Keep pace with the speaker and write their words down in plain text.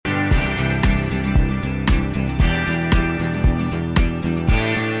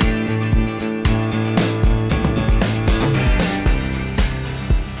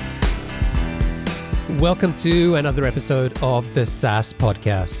Welcome to another episode of the SaaS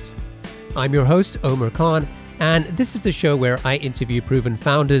Podcast. I'm your host, Omar Khan, and this is the show where I interview proven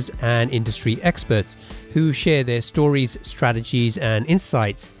founders and industry experts who share their stories, strategies, and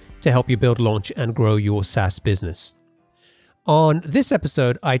insights to help you build, launch, and grow your SaaS business. On this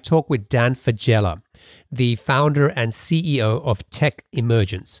episode, I talk with Dan Faggella, the founder and CEO of Tech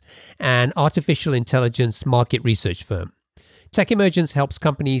Emergence, an artificial intelligence market research firm. Tech Emergence helps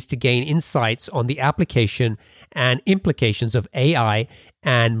companies to gain insights on the application and implications of AI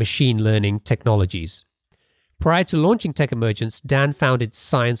and machine learning technologies. Prior to launching Tech Emergence, Dan founded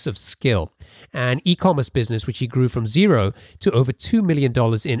Science of Skill, an e-commerce business which he grew from zero to over $2 million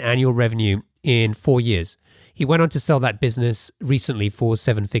in annual revenue in 4 years. He went on to sell that business recently for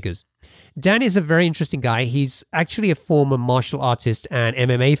 7 figures. Dan is a very interesting guy. He's actually a former martial artist and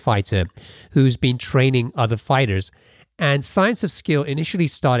MMA fighter who's been training other fighters. And Science of Skill initially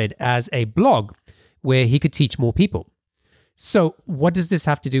started as a blog where he could teach more people. So what does this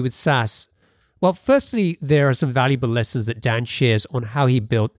have to do with SaaS? Well, firstly, there are some valuable lessons that Dan shares on how he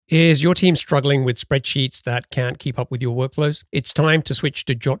built. Is your team struggling with spreadsheets that can't keep up with your workflows? It's time to switch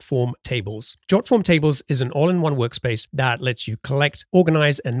to Jotform Tables. Jotform Tables is an all-in-one workspace that lets you collect,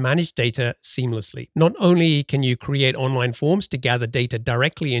 organize, and manage data seamlessly. Not only can you create online forms to gather data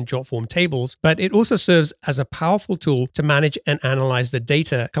directly in Jotform Tables, but it also serves as a powerful tool to manage and analyze the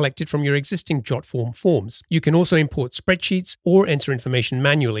data collected from your existing Jotform forms. You can also import spreadsheets or enter information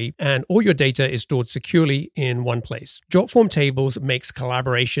manually, and all your data is stored securely in one place. Jotform Tables makes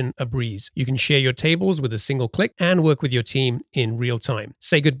collaboration a breeze. You can share your tables with a single click and work with your team in real time.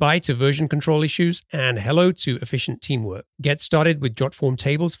 Say goodbye to version control issues and hello to efficient teamwork. Get started with Jotform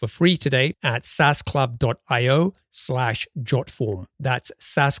Tables for free today at saasclub.io/Jotform. That's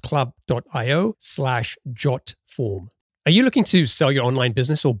saasclub.io/Jotform. Are you looking to sell your online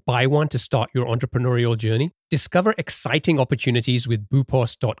business or buy one to start your entrepreneurial journey? Discover exciting opportunities with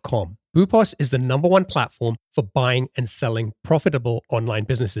Boopos.com. Boopos is the #1 platform for buying and selling profitable online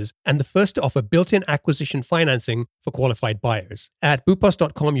businesses and the first to offer built-in acquisition financing for qualified buyers. At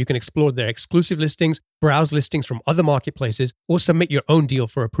Boopos.com, you can explore their exclusive listings, browse listings from other marketplaces, or submit your own deal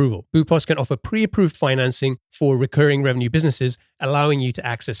for approval. Boopos can offer pre-approved financing for recurring revenue businesses, allowing you to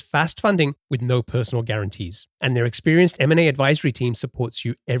access fast funding with no personal guarantees. And their experienced M&A advisory team supports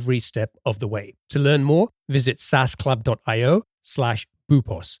you every step of the way. To learn more, visit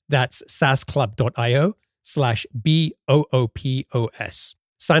saasclub.io/Boopos. That's saasclub.io/BOOPOS.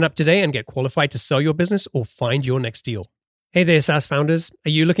 Sign up today and get qualified to sell your business or find your next deal. Hey there, SaaS founders. Are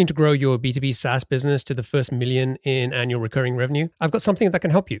you looking to grow your B2B SaaS business to the first million in annual recurring revenue? I've got something that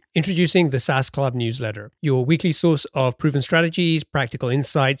can help you. Introducing the SaaS Club newsletter, your weekly source of proven strategies, practical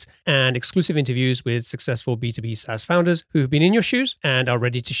insights, and exclusive interviews with successful B2B SaaS founders who've been in your shoes and are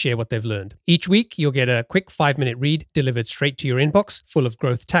ready to share what they've learned. Each week, you'll get a quick 5-minute read delivered straight to your inbox, full of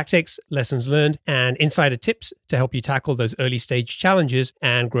growth tactics, lessons learned, and insider tips to help you tackle those early stage challenges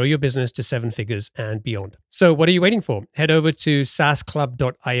and grow your business to 7 figures and beyond. So what are you waiting for? Head over to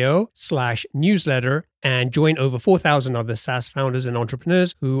saasclub.io/newsletter and join over 4,000 other SaaS founders and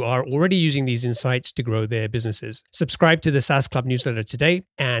entrepreneurs who are already using these insights to grow their businesses. Subscribe to the SaaS Club newsletter today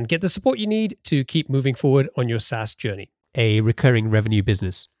and get the support you need to keep moving forward on your SaaS journey. A recurring revenue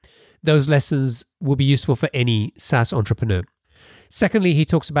business. Those lessons will be useful for any SaaS entrepreneur. Secondly, he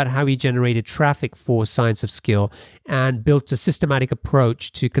talks about how he generated traffic for Science of Skill and built a systematic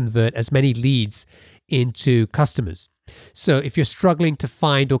approach to convert as many leads into customers. So if you're struggling to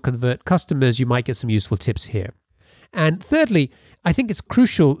find or convert customers, you might get some useful tips here. And thirdly, I think it's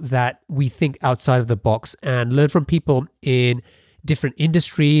crucial that we think outside of the box and learn from people in different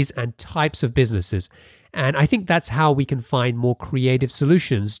industries and types of businesses. And I think that's how we can find more creative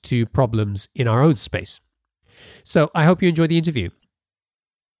solutions to problems in our own space. So I hope you enjoyed the interview.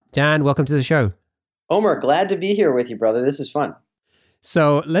 Dan, welcome to the show. Omar, glad to be here with you, brother. This is fun.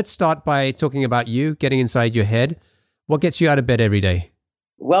 So let's start by talking about you, getting inside your head. What gets you out of bed every day?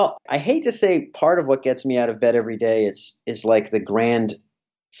 Well, I hate to say part of what gets me out of bed every day is like the grand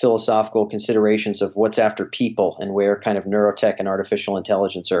philosophical considerations of what's after people and where kind of neurotech and artificial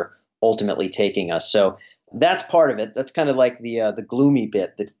intelligence are ultimately taking us. So that's part of it. That's kind of like the gloomy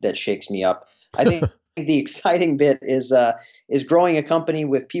bit that shakes me up. I think the exciting bit is growing a company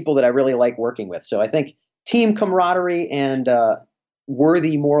with people that I really like working with. So I think team camaraderie and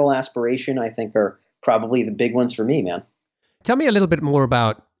worthy moral aspiration, I think, are probably the big ones for me, man. Tell me a little bit more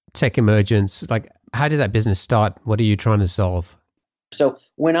about Tech Emergence. Like, how did that business start? What are you trying to solve? So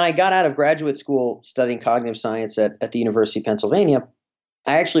when I got out of graduate school studying cognitive science at the University of Pennsylvania,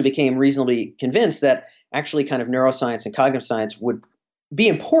 I actually became reasonably convinced that actually kind of neuroscience and cognitive science would be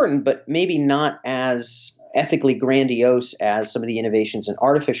important, but maybe not as ethically grandiose as some of the innovations in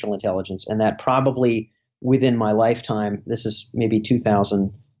artificial intelligence. And that probably within my lifetime, this is maybe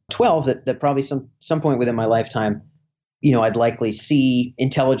 2012, that probably some point within my lifetime, I'd likely see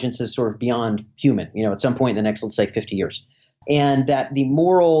intelligence as sort of beyond human, at some point in the next, let's say 50 years. And that the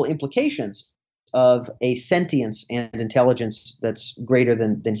moral implications of a sentience and intelligence that's greater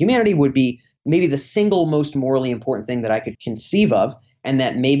than humanity would be maybe the single most morally important thing that I could conceive of, and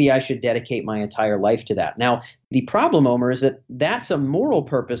that maybe I should dedicate my entire life to that. Now, the problem, Omer, is that that's a moral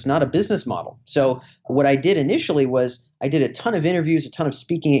purpose, not a business model. So what I did initially was I did a ton of interviews, a ton of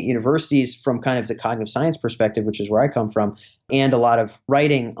speaking at universities from kind of the cognitive science perspective, which is where I come from, and a lot of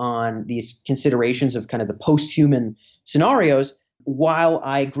writing on these considerations of kind of the post-human scenarios while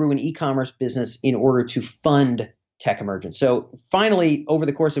I grew an e-commerce business in order to fund tech emergence. So finally, over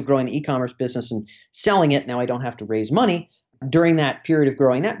the course of growing the e-commerce business and selling it, now I don't have to raise money. During that period of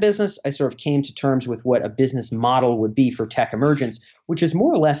growing that business, I sort of came to terms with what a business model would be for tech emergence, which is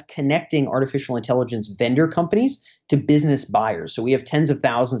more or less connecting artificial intelligence vendor companies to business buyers. So we have tens of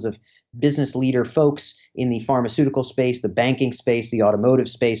thousands of business leader folks in the pharmaceutical space, the banking space, the automotive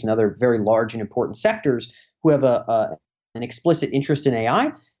space, and other very large and important sectors who have an explicit interest in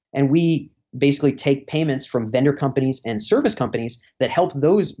AI. And we basically take payments from vendor companies and service companies that help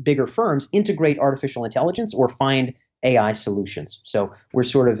those bigger firms integrate artificial intelligence or find AI solutions. So we're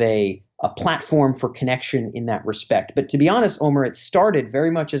sort of a platform for connection in that respect. But to be honest, Omer, it started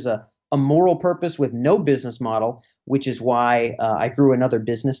very much as a moral purpose with no business model, which is why I grew another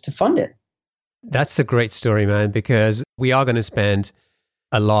business to fund it. That's a great story, man, because we are going to spend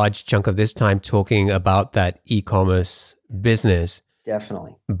a large chunk of this time talking about that e-commerce business.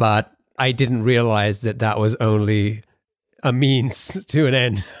 Definitely. But I didn't realize that was only a means to an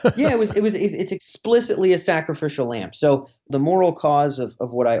end. Yeah, it's explicitly a sacrificial lamb. So the moral cause of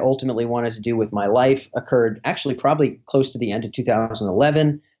what I ultimately wanted to do with my life occurred actually probably close to the end of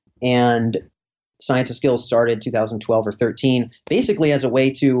 2011. And Science of Skills started 2012 or 13, basically as a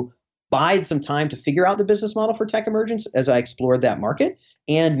way to bide some time to figure out the business model for tech emergence as I explored that market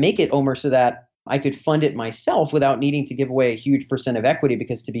and make it, Omer, so that I could fund it myself without needing to give away a huge percent of equity.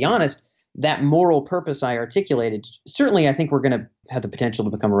 Because to be honest, that moral purpose I articulated, certainly I think we're going to have the potential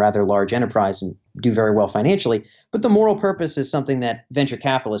to become a rather large enterprise and do very well financially. But the moral purpose is something that venture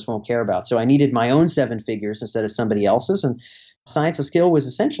capitalists won't care about. So I needed my own 7 figures instead of somebody else's. And Science of Skill was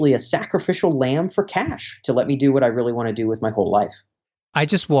essentially a sacrificial lamb for cash to let me do what I really want to do with my whole life. I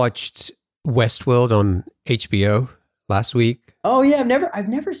just watched Westworld on HBO last week. Oh yeah, I've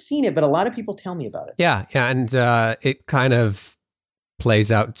never seen it, but a lot of people tell me about it. Yeah, and it kind of plays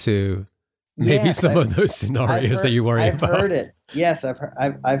out to maybe some of those scenarios that you worry about. I've heard it. Yes,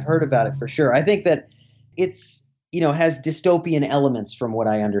 I've heard about it for sure. I think that it's has dystopian elements from what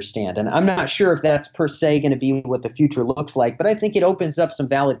I understand, and I'm not sure if that's per se going to be what the future looks like. But I think it opens up some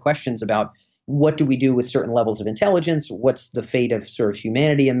valid questions about what do we do with certain levels of intelligence? What's the fate of sort of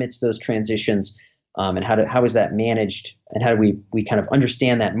humanity amidst those transitions? And how is that managed? And how do we kind of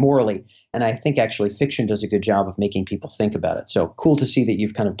understand that morally? And I think actually fiction does a good job of making people think about it. So cool to see that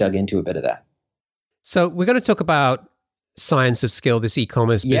you've kind of dug into a bit of that. So we're going to talk about Science of Skill, this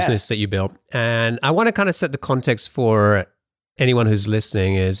e-commerce business that you built. And I want to kind of set the context for anyone who's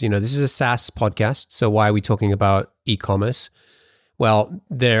listening is, this is a SaaS podcast. So why are we talking about e-commerce? Well,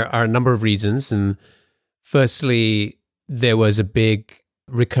 there are a number of reasons. And firstly, there was a big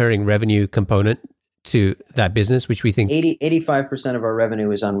recurring revenue component to that business, which we think 85% of our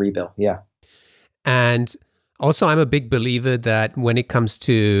revenue is on rebill. Yeah. And also, I'm a big believer that when it comes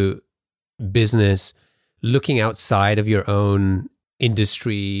to business, looking outside of your own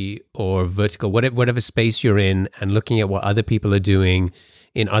industry or vertical, whatever space you're in, and looking at what other people are doing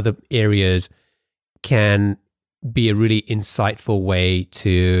in other areas can be a really insightful way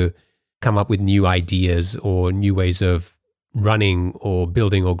to come up with new ideas or new ways of running or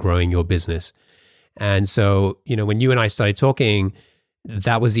building or growing your business. And so, when you and I started talking,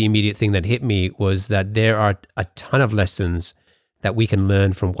 that was the immediate thing that hit me, was that there are a ton of lessons that we can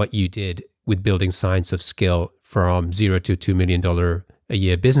learn from what you did with building Science of Skill from $0 to $2 million a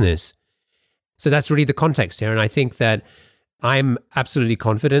year business. So that's really the context here. And I think that I'm absolutely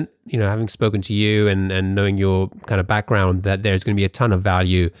confident, having spoken to you and knowing your kind of background, that there's going to be a ton of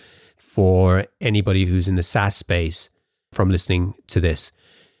value for anybody who's in the SaaS space from listening to this.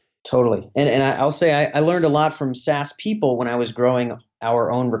 Totally. And I'll say I learned a lot from SaaS people when I was growing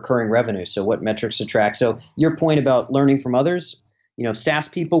our own recurring revenue. So what metrics to track. So your point about learning from others, SaaS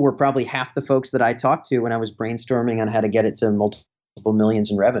people were probably half the folks that I talked to when I was brainstorming on how to get it to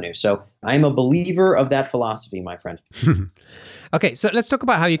millions in revenue. So I'm a believer of that philosophy, my friend. Okay, so let's talk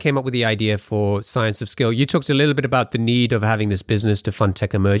about how you came up with the idea for Science of Skill. You talked a little bit about the need of having this business to fund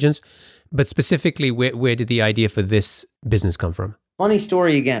tech emergence, but specifically, where did the idea for this business come from? Funny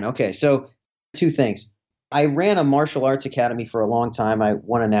story again. Okay, so two things. I ran a martial arts academy for a long time. I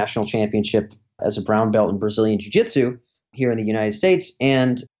won a national championship as a brown belt in Brazilian Jiu-Jitsu here in the United States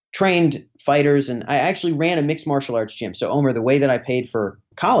and trained fighters. And I actually ran a mixed martial arts gym. So Omer, the way that I paid for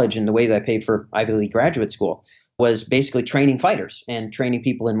college and the way that I paid for Ivy League graduate school was basically training fighters and training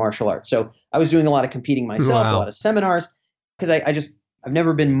people in martial arts. So I was doing a lot of competing myself, a lot of seminars, because I've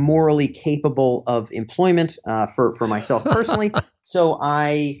never been morally capable of employment for myself personally. So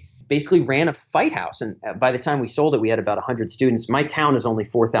I basically ran a fight house. And by the time we sold it, we had about 100 students. My town is only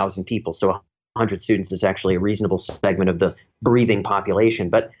 4,000 people. So 100 students is actually a reasonable segment of the breathing population.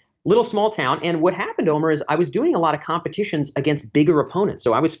 But little small town. And what happened, Omer, is I was doing a lot of competitions against bigger opponents.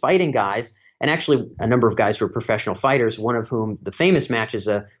 So I was fighting guys, and actually a number of guys who were professional fighters, one of whom the famous match is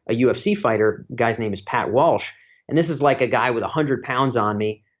a UFC fighter. The guy's name is Pat Walsh. And this is like a guy with 100 pounds on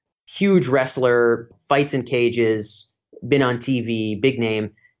me, huge wrestler, fights in cages, been on TV, big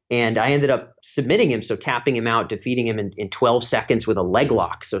name. And I ended up submitting him, so tapping him out, defeating him in 12 seconds with a leg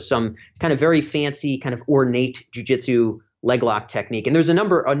lock. So some kind of very fancy, kind of ornate jiu-jitsu leg lock technique. And there's a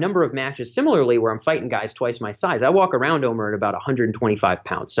number of matches similarly where I'm fighting guys twice my size. I walk around, Omer, at about 125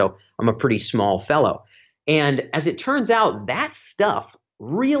 pounds. So I'm a pretty small fellow. And as it turns out, that stuff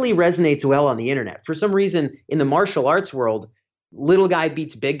really resonates well on the internet. For some reason, in the martial arts world, little guy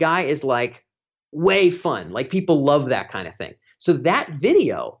beats big guy is like way fun. Like people love that kind of thing. So that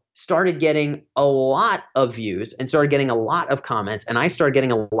video started getting a lot of views and started getting a lot of comments. And I started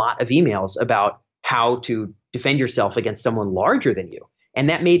getting a lot of emails about how to defend yourself against someone larger than you. And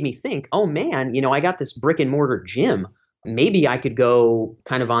that made me think, oh man, I got this brick and mortar gym. Maybe I could go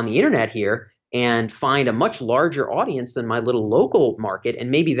kind of on the internet here and find a much larger audience than my little local market.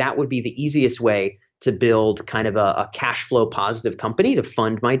 And maybe that would be the easiest way to build kind of a cash flow positive company to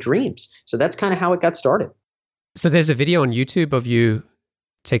fund my dreams. So that's kind of how it got started. So there's a video on YouTube of you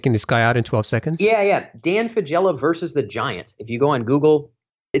taking this guy out in 12 seconds? Yeah. Dan Faggella versus the Giant. If you go on Google,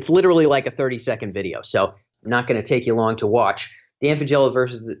 it's literally like a 30-second video. So I'm not going to take you long to watch. Dan Faggella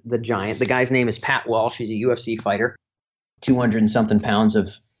versus the Giant. The guy's name is Pat Walsh. He's a UFC fighter, 200 and something pounds of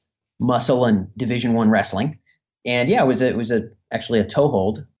muscle and Division I wrestling. And yeah, it was actually a toe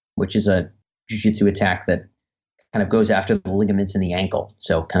hold, which is a jiu-jitsu attack that kind of goes after the ligaments in the ankle.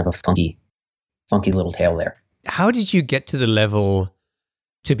 So kind of a funky little tail there. How did you get to the level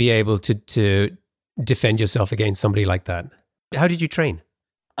to be able to defend yourself against somebody like that? How did you train?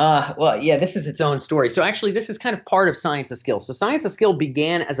 Well, yeah, this is its own story. So actually, this is kind of part of Science of Skill. So Science of Skill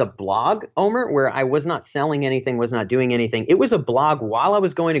began as a blog, Omer, where I was not selling anything, was not doing anything. It was a blog while I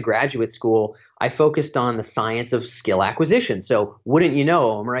was going to graduate school. I focused on the science of skill acquisition. So wouldn't you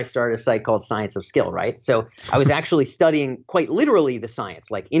know, Omer, I started a site called Science of Skill, right? So I was actually studying quite literally the science,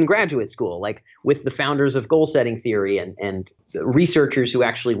 like in graduate school, like with the founders of goal setting theory and researchers who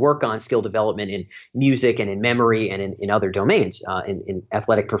actually work on skill development in music and in memory and in other domains, in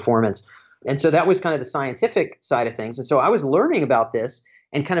athletic performance. And so that was kind of the scientific side of things. And so I was learning about this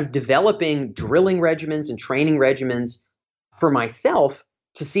and kind of developing drilling regimens and training regimens for myself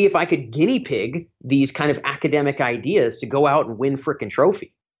to see if I could guinea pig these kind of academic ideas to go out and win frickin' trophies,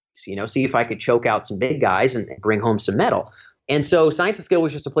 see if I could choke out some big guys and bring home some medal. And so Science of Skill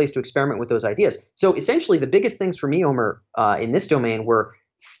was just a place to experiment with those ideas. So essentially the biggest things for me, Omer, in this domain were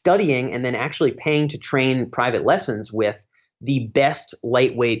studying and then actually paying to train private lessons with the best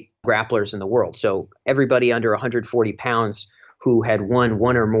lightweight grapplers in the world. So everybody under 140 pounds who had won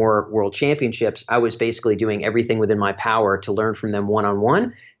one or more world championships, I was basically doing everything within my power to learn from them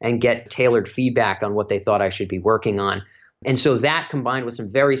one-on-one and get tailored feedback on what they thought I should be working on. And so that combined with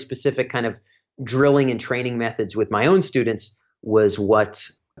some very specific kind of drilling and training methods with my own students was what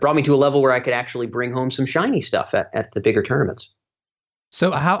brought me to a level where I could actually bring home some shiny stuff at the bigger tournaments. So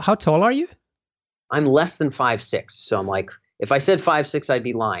how tall are you? I'm less than 5'6". So I'm like, if I said 5'6", I'd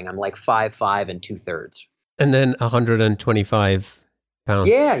be lying. I'm like 5'5" and 2/3. And then 125 pounds.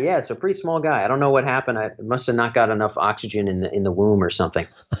 Yeah. So pretty small guy. I don't know what happened. I must have not got enough oxygen in the womb or something.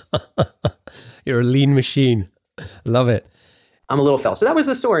 You're a lean machine. Love it. I'm a little fella. So that was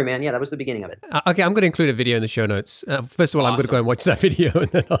the story, man. Yeah, that was the beginning of it. Okay, I'm going to include a video in the show notes. First of all, awesome. I'm going to go and watch that video. And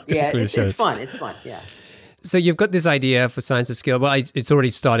then I'll include the show notes. It's fun. Yeah. So you've got this idea for Science of Skill. Well, it's already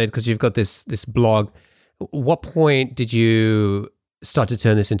started because you've got this blog. What point did you start to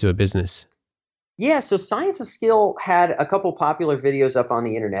turn this into a business? Yeah, so Science of Skill had a couple popular videos up on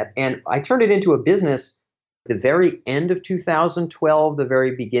the internet, and I turned it into a business the very end of 2012, the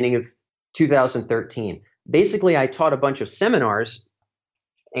very beginning of 2013. Basically, I taught a bunch of seminars,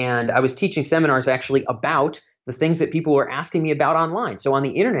 and I was teaching seminars actually about the things that people were asking me about online. So on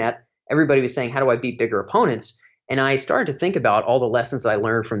the internet, everybody was saying, how do I beat bigger opponents? And I started to think about all the lessons I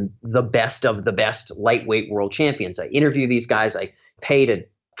learned from the best of the best lightweight world champions. I interview these guys, I pay to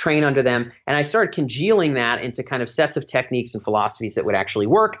train under them, and I started congealing that into kind of sets of techniques and philosophies that would actually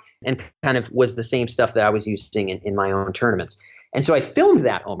work, and kind of was the same stuff that I was using in my own tournaments. And so I filmed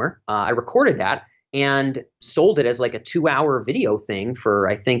that, Omer. I recorded that and sold it as like a 2-hour video thing for,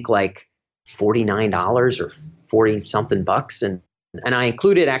 I think, like $49 or 40 something bucks. And I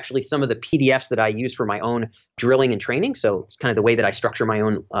included actually some of the PDFs that I use for my own drilling and training. So it's kind of the way that I structure my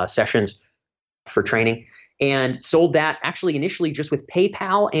own sessions for training, and sold that actually initially just with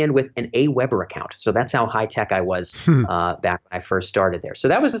PayPal and with an AWeber account. So that's how high tech I was back when I first started there. So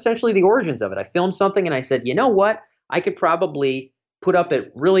that was essentially the origins of it. I filmed something and I said, you know what? I could probably put up a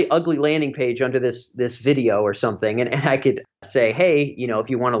really ugly landing page under this video or something. And I could say, hey, if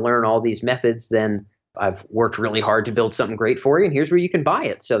you want to learn all these methods, then I've worked really hard to build something great for you, and here's where you can buy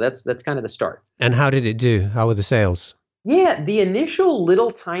it. So that's kind of the start. And how did it do? How were the sales? Yeah, the initial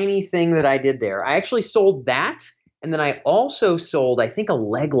little tiny thing that I did there, I actually sold that. And then I also sold, I think, a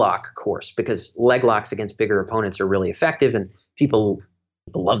leg lock course, because leg locks against bigger opponents are really effective, and people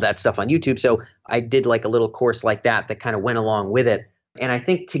love that stuff on YouTube. So I did like a little course like that kind of went along with it. And I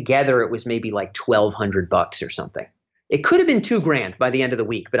think together it was maybe like $1,200 or something. It could have been $2,000 by the end of the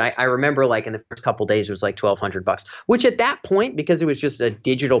week, but I remember like in the first couple of days it was like $1,200, which at that point, because it was just a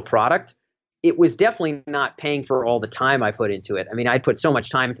digital product, it was definitely not paying for all the time I put into it. I mean, I put so much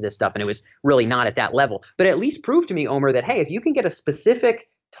time into this stuff, and it was really not at that level. But at least proved to me, Omer, that hey, if you can get a specific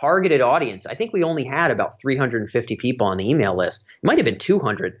targeted audience, I think we only had about 350 people on the email list. It might have been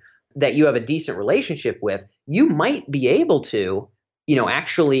 200 that you have a decent relationship with. You might be able to,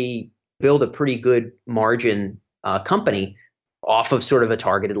 actually build a pretty good margin company off of sort of a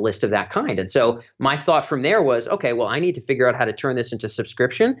targeted list of that kind. And so my thought from there was, okay, well, I need to figure out how to turn this into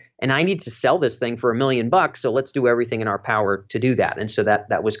subscription, and I need to sell this thing for $1 million. So let's do everything in our power to do that. And so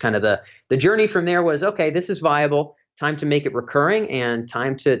that was kind of the journey from there was, okay, this is viable, time to make it recurring, and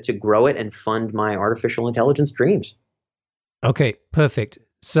time to grow it and fund my artificial intelligence dreams. Okay, perfect.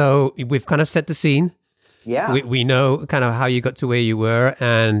 So we've kind of set the scene. Yeah. We know kind of how you got to where you were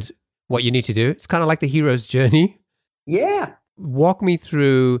and what you need to do. It's kind of like the hero's journey. Yeah. Walk me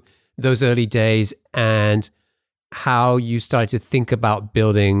through those early days and how you started to think about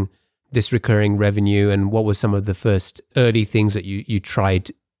building this recurring revenue, and what were some of the first early things that you tried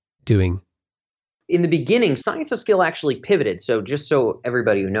doing? In the beginning, Science of Skill actually pivoted. So just so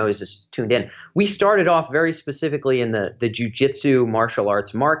everybody who knows is tuned in, we started off very specifically in the jiu-jitsu martial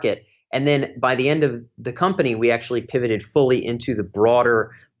arts market. And then by the end of the company, we actually pivoted fully into the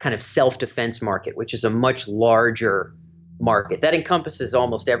broader kind of self-defense market, which is a much larger market that encompasses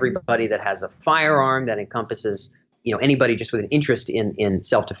almost everybody that has a firearm, that encompasses anybody just with an interest in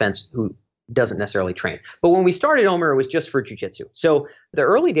self-defense who doesn't necessarily train. But when we started, Omer, it was just for jiu-jitsu. So the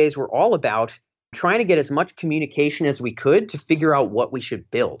early days were all about trying to get as much communication as we could to figure out what we should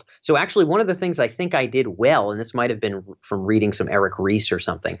build. So actually, one of the things I think I did well, and this might have been from reading some Eric Ries or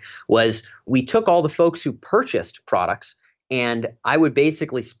something, was we took all the folks who purchased products, and I would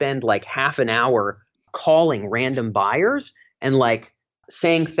basically spend like half an hour calling random buyers and like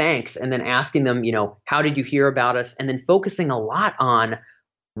saying thanks, and then asking them, how did you hear about us? And then focusing a lot on,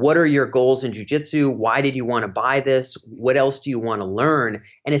 what are your goals in jiu-jitsu? Why did you want to buy this? What else do you want to learn?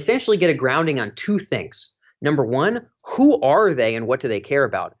 And essentially get a grounding on two things. Number one, who are they and what do they care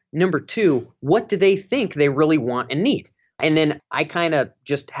about? Number two, what do they think they really want and need? And then I kind of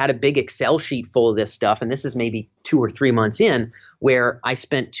just had a big Excel sheet full of this stuff. And this is maybe 2 or 3 months in, where I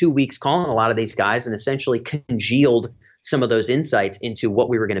spent 2 weeks calling a lot of these guys and essentially congealed some of those insights into what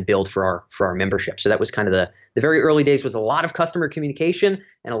we were going to build for our membership. So that was kind of the very early days, was a lot of customer communication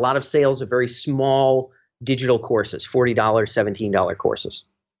and a lot of sales of very small digital courses, $40, $17 courses.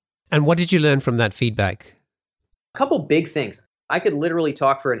 And what did you learn from that feedback? A couple big things. I could literally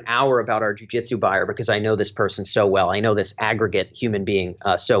talk for an hour about our jiu-jitsu buyer because I know this person so well. I know this aggregate human being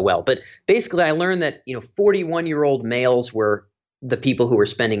so well. But basically, I learned that 41-year-old males were the people who were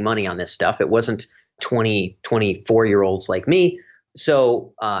spending money on this stuff. It wasn't 20, 24-year-olds like me.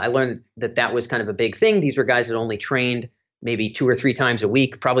 So I learned that was kind of a big thing. These were guys that only trained maybe 2 or 3 times a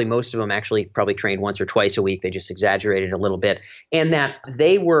week. Probably most of them actually probably trained once or twice a week. They just exaggerated a little bit. And that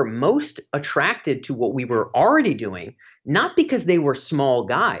they were most attracted to what we were already doing, not because they were small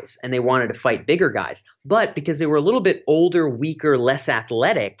guys and they wanted to fight bigger guys, but because they were a little bit older, weaker, less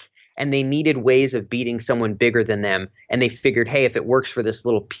athletic. and they needed ways of beating someone bigger than them. And they figured, hey, if it works for this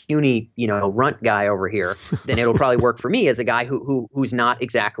little puny, runt guy over here, then it'll probably work for me as a guy who's not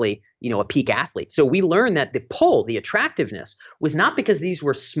exactly, a peak athlete. So we learned that the pull, the attractiveness, was not because these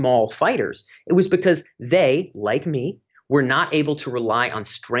were small fighters. It was because they, like me, were not able to rely on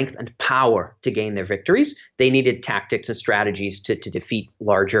strength and power to gain their victories. They needed tactics and strategies to defeat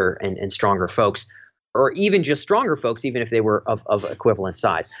larger and stronger folks, or even just stronger folks, even if they were of equivalent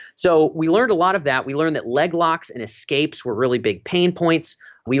size. So we learned a lot of that. We learned that leg locks and escapes were really big pain points.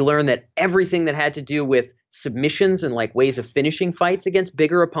 We learned that everything that had to do with submissions and like ways of finishing fights against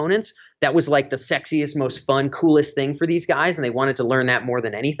bigger opponents, that was like the sexiest, most fun, coolest thing for these guys. And they wanted to learn that more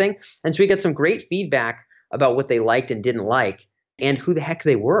than anything. And so we got some great feedback about what they liked and didn't like and who the heck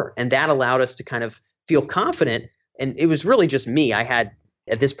they were. And that allowed us to kind of feel confident. And it was really just me. I had,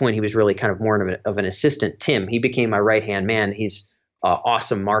 at this point, he was really kind of more of an assistant, Tim. He became my right-hand man. He's an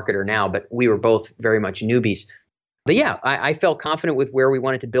awesome marketer now, but we were both very much newbies. But yeah, I felt confident with where we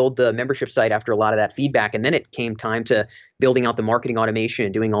wanted to build the membership site after a lot of that feedback. And then it came time to building out the marketing automation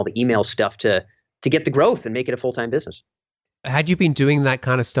and doing all the email stuff to get the growth and make it a full-time business. Had you been doing that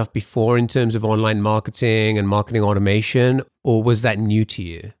kind of stuff before in terms of online marketing and marketing automation, or was that new to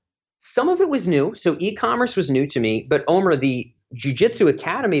you? Some of it was new. So e-commerce was new to me. But Omer, the Jiu-Jitsu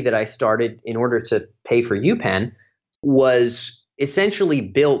Academy that I started in order to pay for UPenn was essentially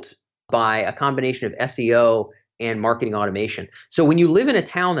built by a combination of SEO and marketing automation. So when you live in a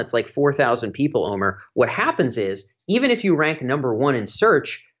town that's like 4,000 people, Omer, what happens is even if you rank number one in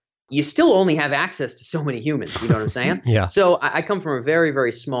search, you still only have access to so many humans. You know what I'm saying? Yeah. So I come from a very,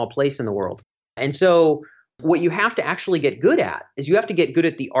 very small place in the world. And so what you have to actually get good at is you have to get good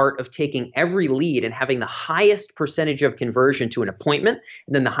at the art of taking every lead and having the highest percentage of conversion to an appointment,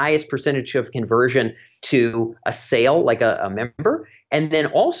 and then the highest percentage of conversion to a sale, like a member. And then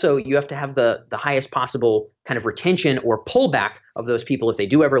also you have to have the highest possible kind of retention or pullback of those people if they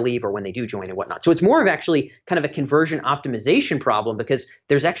do ever leave or when they do join and whatnot. So it's more of actually kind of a conversion optimization problem because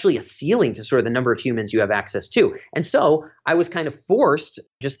there's actually a ceiling to sort of the number of humans you have access to. And so I was kind of forced,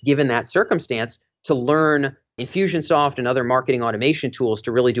 just given that circumstance, to learn Infusionsoft and other marketing automation tools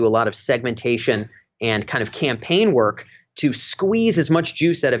to really do a lot of segmentation and kind of campaign work to squeeze as much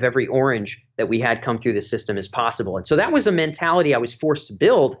juice out of every orange that we had come through the system as possible. And so that was a mentality I was forced to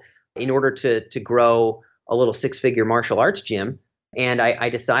build in order to grow a little six-figure martial arts gym. And I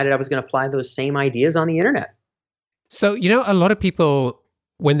decided I was going to apply those same ideas on the internet. So, a lot of people,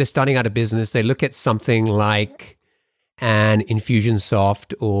 when they're starting out a business, they look at something like an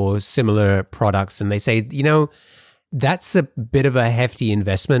Infusionsoft or similar products, and they say, that's a bit of a hefty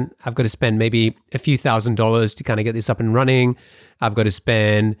investment. I've got to spend maybe a few $1,000s to kind of get this up and running. I've got to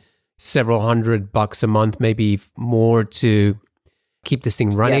spend several $100 a month, maybe more, to keep this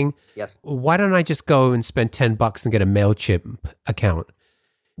thing running. Yes. Why don't I just go and spend $10 and get a MailChimp account?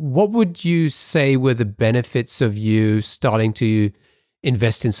 What would you say were the benefits of you starting to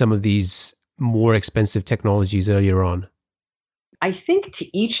invest in some of these more expensive technologies earlier on? I think to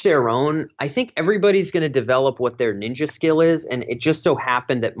each their own. I think everybody's going to develop what their ninja skill is. And it just so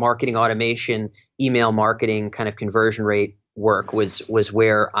happened that marketing automation, email marketing, kind of conversion rate work was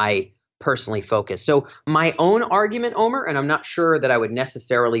where I personally focused. So my own argument, Omer, and I'm not sure that I would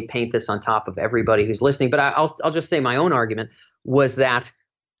necessarily paint this on top of everybody who's listening, but I'll just say my own argument was that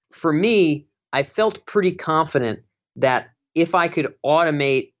for me, I felt pretty confident that if I could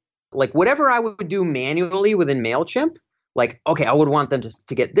automate like whatever I would do manually within MailChimp, like, okay, I would want them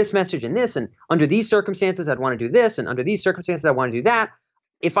to get this message and this, and under these circumstances, I'd want to do this, and under these circumstances, I want to do that.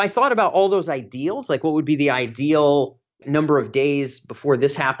 If I thought about all those ideals, like what would be the ideal number of days before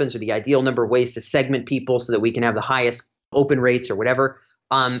this happens, or the ideal number of ways to segment people so that we can have the highest open rates or whatever,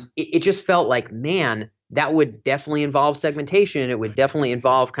 it just felt like, man, that would definitely involve segmentation. It would definitely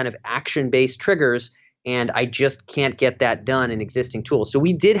involve kind of action-based triggers. And I just can't get that done in existing tools. So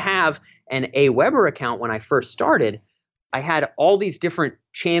we did have an Aweber account when I first started. I had all these different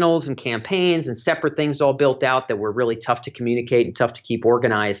channels and campaigns and separate things all built out that were really tough to communicate and tough to keep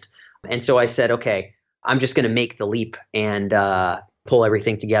organized. And so I said, okay, I'm just going to make the leap and pull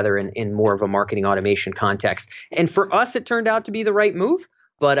everything together in more of a marketing automation context. And for us, it turned out to be the right move.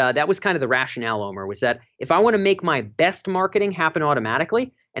 But that was kind of the rationale, Omer, was that if I want to make my best marketing happen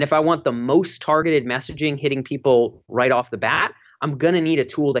automatically, and if I want the most targeted messaging hitting people right off the bat, I'm going to need a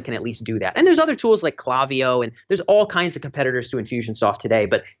tool that can at least do that. And there's other tools like Klaviyo, and there's all kinds of competitors to Infusionsoft today,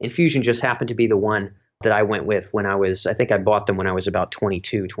 but Infusion just happened to be the one that I went with when I think I bought them when I was about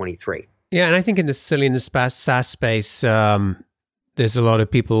 22, 23. Yeah, and I think certainly in the SaaS space, there's a lot of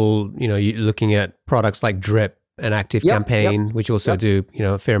people, looking at products like Drip an active Yep, campaign, which also do,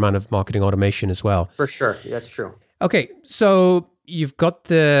 a fair amount of marketing automation as well. For sure. That's true. Okay. So you've got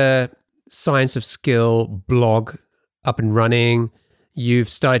the Science of Skill blog up and running. You've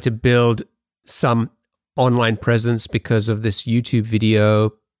started to build some online presence because of this YouTube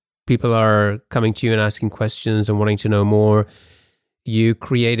video. People are coming to you and asking questions and wanting to know more. You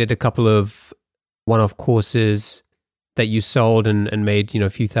created a couple of one-off courses that you sold and made, a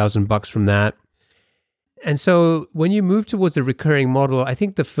few $1,000 from that. And so when you move towards a recurring model, I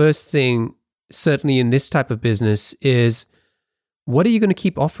think the first thing, certainly in this type of business, is what are you going to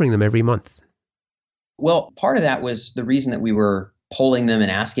keep offering them every month? Well, part of that was the reason that we were polling them and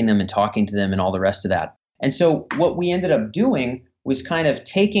asking them and talking to them and all the rest of that. And so what we ended up doing was kind of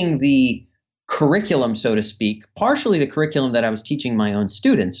taking the curriculum, so to speak, partially the curriculum that I was teaching my own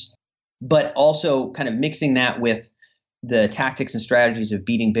students, but also kind of mixing that with the tactics and strategies of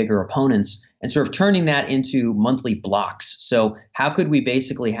beating bigger opponents and sort of turning that into monthly blocks. So how could we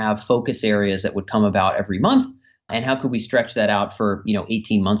basically have focus areas that would come about every month? And how could we stretch that out for,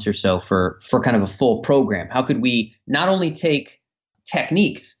 18 months or so for kind of a full program? How could we not only take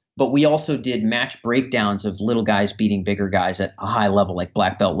techniques, but we also did match breakdowns of little guys beating bigger guys at a high level, like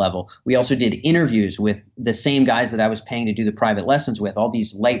black belt level. We also did interviews with the same guys that I was paying to do the private lessons with, all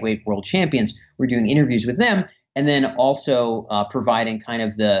these lightweight world champions. We're doing interviews with them, and then also providing kind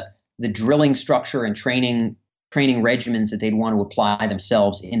of the drilling structure and training regimens that they'd want to apply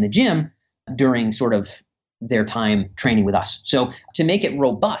themselves in the gym during sort of their time training with us. So to make it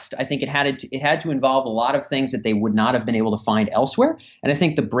robust, I think it had to involve a lot of things that they would not have been able to find elsewhere. And I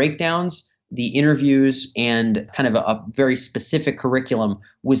think the breakdowns, the interviews, and kind of a very specific curriculum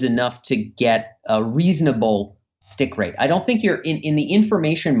was enough to get a reasonable stick rate. I don't think you're in the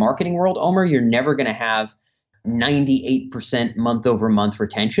information marketing world, Omer, you're never going to have 98% month over month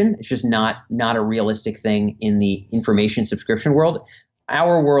retention. It's just not a realistic thing in the information subscription world.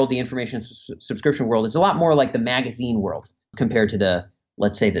 Our world, the information subscription world, is a lot more like the magazine world compared to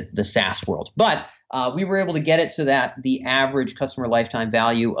let's say the SaaS world. But we were able to get it so that the average customer lifetime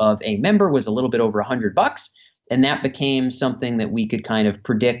value of a member was a little bit over $100. And that became something that we could kind of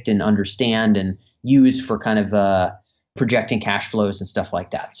predict and understand and use for kind of projecting cash flows and stuff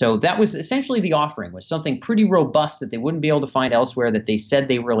like that. So that was essentially the offering, was something pretty robust that they wouldn't be able to find elsewhere, that they said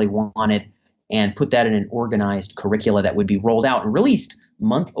they really wanted, and put that in an organized curricula that would be rolled out and released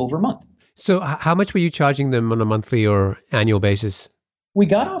month over month. So how much were you charging them on a monthly or annual basis? We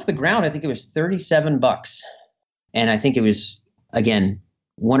got off the ground, I think it was $37. And I think it was, again,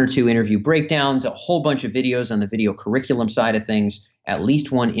 1 or 2 interview breakdowns, a whole bunch of videos on the video curriculum side of things, at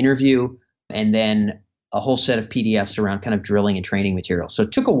least 1 interview, and then a whole set of PDFs around kind of drilling and training material. So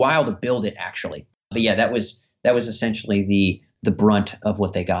it took a while to build it, actually. But yeah, that was essentially the brunt of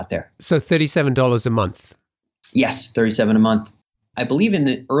what they got there. So $37 a month. Yes, $37 a month. I believe in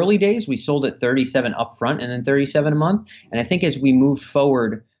the early days, we sold at $37 upfront and then $37 a month. And I think as we moved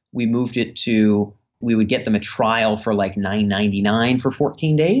forward, we moved it to, we would get them a trial for like $9.99 for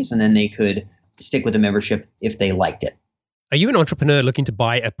 14 days, and then they could stick with the membership if they liked it. Are you an entrepreneur looking to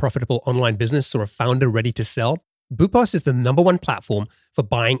buy a profitable online business or a founder ready to sell? Boopos is the #1 platform for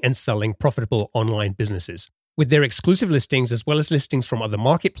buying and selling profitable online businesses. With their exclusive listings, as well as listings from other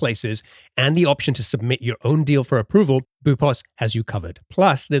marketplaces, and the option to submit your own deal for approval, Boopos has you covered.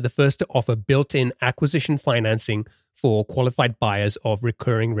 Plus, they're the first to offer built-in acquisition financing for qualified buyers of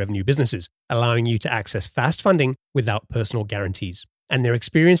recurring revenue businesses, allowing you to access fast funding without personal guarantees. And their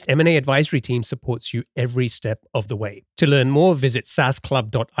experienced M&A advisory team supports you every step of the way. To learn more, visit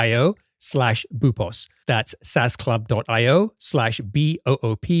saasclub.io/Boopos. That's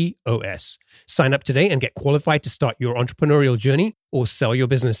saasclub.io/BOOPOS. Sign up today and get qualified to start your entrepreneurial journey or sell your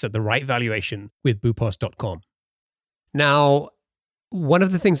business at the right valuation with Boopos.com. Now, one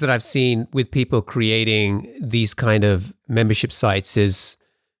of the things that I've seen with people creating these kind of membership sites is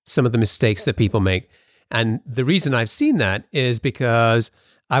some of the mistakes that people make. And the reason I've seen that is because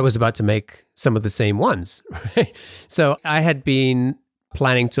I was about to make some of the same ones. Right? So I had been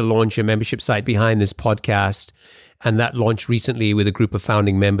planning to launch a membership site behind this podcast, and that launched recently with a group of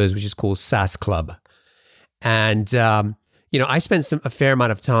founding members, which is called SaaS Club. And, I spent a fair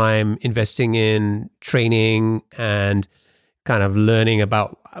amount of time investing in training and kind of learning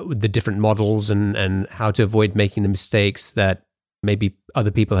about the different models and how to avoid making the mistakes that maybe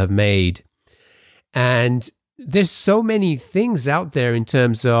other people have made. And there's so many things out there in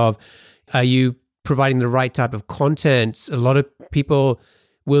terms of, are you providing the right type of content? A lot of people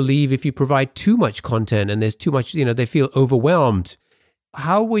will leave if you provide too much content and there's too much, they feel overwhelmed.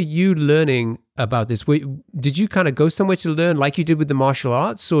 how were you learning about this? Did you kind of go somewhere to learn like you did with the martial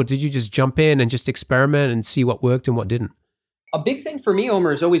arts, or did you just jump in and just experiment and see what worked and what didn't? A big thing for me,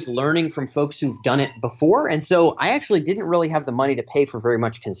 Omer, is always learning from folks who've done it before. And so I actually didn't really have the money to pay for very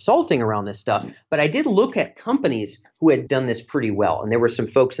much consulting around this stuff, but I did look at companies who had done this pretty well. And there were some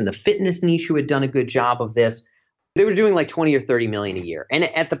folks in the fitness niche who had done a good job of this. They were doing like 20 or 30 million a year. And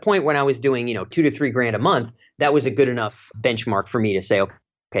at the point when I was doing, $2 to $3 grand a month, that was a good enough benchmark for me to say,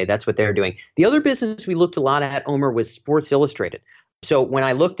 okay, that's what they're doing. The other business we looked a lot at, Omer, was Sports Illustrated. So when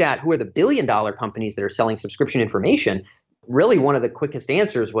I looked at who are the billion-dollar companies that are selling subscription information, really one of the quickest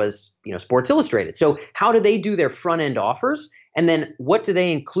answers was, Sports Illustrated. So how do they do their front-end offers? And then what do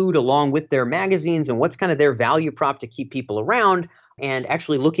they include along with their magazines, and what's kind of their value prop to keep people around? And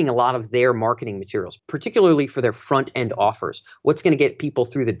actually looking a lot of their marketing materials, particularly for their front-end offers. What's going to get people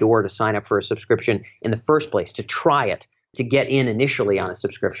through the door to sign up for a subscription in the first place, to try it, to get in initially on a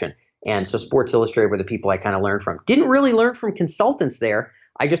subscription? And so Sports Illustrated were the people I kind of learned from. Didn't really learn from consultants there.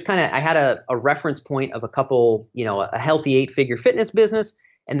 I just I had a reference point of a couple, a healthy 8-figure fitness business.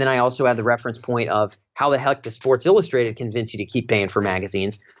 And then I also had the reference point of how the heck does Sports Illustrated convince you to keep paying for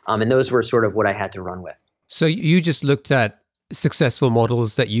magazines? And those were sort of what I had to run with. So you just looked at successful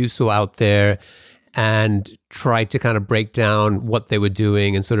models that you saw out there and tried to kind of break down what they were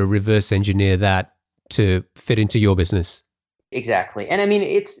doing and sort of reverse engineer that to fit into your business. Exactly. And I mean,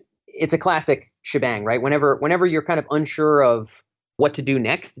 it's a classic shebang, right? Whenever you're kind of unsure of what to do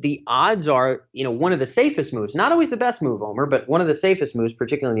next, the odds are, one of the safest moves, not always the best move, Omer, but one of the safest moves,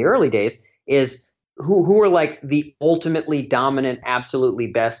 particularly in the early days, is who are like the ultimately dominant, absolutely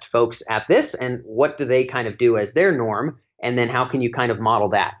best folks at this, and what do they kind of do as their norm? And then how can you kind of model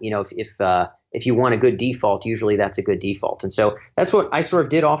that? If you want a good default, usually that's a good default. And so that's what I sort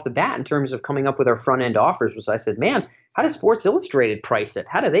of did off the bat in terms of coming up with our front end offers. Was I said, man, how does Sports Illustrated price it?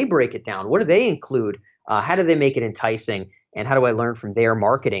 How do they break it down? What do they include? How do they make it enticing? And how do I learn from their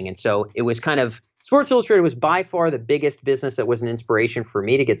marketing? And so it was kind of, Sports Illustrated was by far the biggest business that was an inspiration for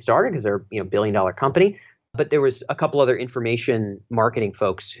me to get started, because they're a billion-dollar company. But there was a couple other information marketing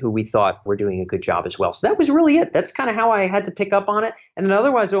folks who we thought were doing a good job as well. So that was really it. That's kind of how I had to pick up on it. And then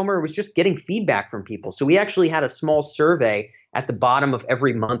otherwise, Omer, it was just getting feedback from people. So we actually had a small survey at the bottom of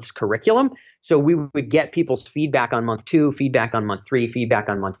every month's curriculum. So we would get people's feedback on month 2, feedback on month 3, feedback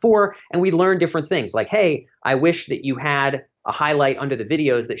on month 4. And we learned different things like, hey, I wish that you had a highlight under the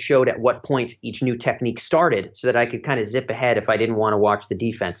videos that showed at what point each new technique started, so that I could kind of zip ahead if I didn't want to watch the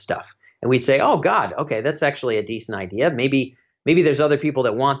defense stuff. And we'd say, oh, God, okay, that's actually a decent idea. Maybe there's other people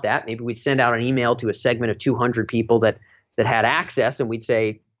that want that. Maybe we'd send out an email to a segment of 200 people that had access, and we'd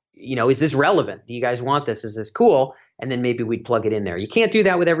say, is this relevant? Do you guys want this? Is this cool? And then maybe we'd plug it in there. You can't do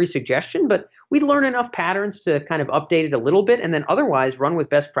that with every suggestion, but we'd learn enough patterns to kind of update it a little bit, and then otherwise run with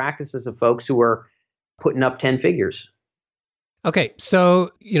best practices of folks who are putting up 10 figures. Okay, so,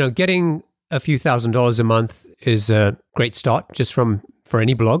 getting a few $1,000s a month is a great start just for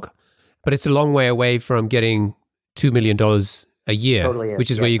any blog. But it's a long way away from getting $2 million a year, totally which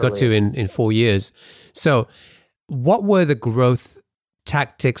is where you got to in 4 years. So what were the growth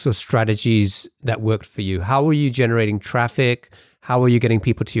tactics or strategies that worked for you? How were you generating traffic? How were you getting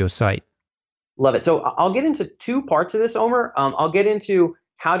people to your site? Love it. So I'll get into 2 parts of this, Omer. I'll get into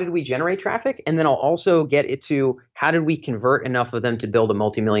how did we generate traffic? And then I'll also get into how did we convert enough of them to build a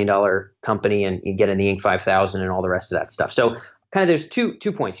multi-million-dollar company and get an Inc. 5000 and all the rest of that stuff. So kind of there's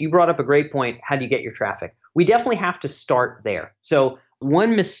two points. You brought up a great point. How do you get your traffic? We definitely have to start there. So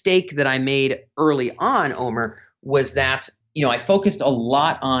one mistake that I made early on, Omer, was that I focused a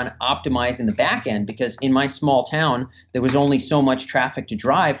lot on optimizing the back end, because in my small town, there was only so much traffic to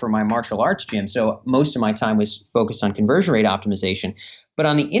drive for my martial arts gym. So most of my time was focused on conversion rate optimization. But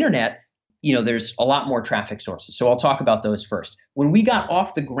on the internet, there's a lot more traffic sources. So I'll talk about those first. When we got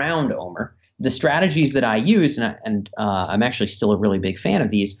off the ground, Omer, the strategies that I used, and I'm actually still a really big fan of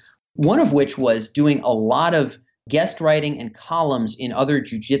these, one of which was doing a lot of guest writing and columns in other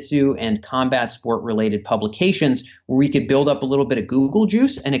jiu-jitsu and combat sport related publications, where we could build up a little bit of Google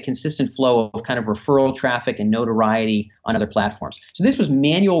juice and a consistent flow of kind of referral traffic and notoriety on other platforms. So this was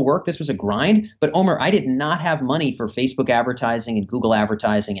manual work. This was a grind. But Omer, I did not have money for Facebook advertising and Google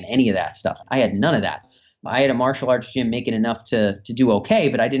advertising and any of that stuff. I had none of that. I had a martial arts gym making enough to do okay,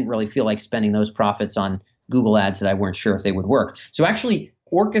 but I didn't really feel like spending those profits on Google ads that I weren't sure if they would work. So actually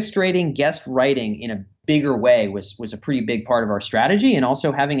orchestrating guest writing in a bigger way was a pretty big part of our strategy, and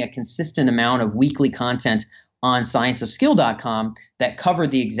also having a consistent amount of weekly content on scienceofskill.com that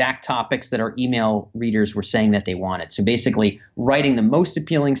covered the exact topics that our email readers were saying that they wanted. So basically writing the most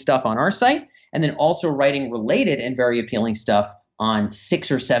appealing stuff on our site, and then also writing related and very appealing stuff on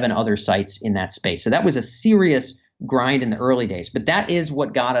 6 or 7 other sites in that space. So that was a serious grind in the early days. But that is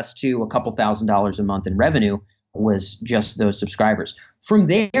what got us to a couple $1,000s a month in revenue, was just those subscribers. From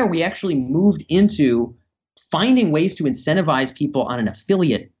there, we actually moved into finding ways to incentivize people on an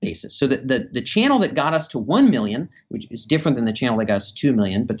affiliate basis. So the channel that got us to 1 million, which is different than the channel that got us to 2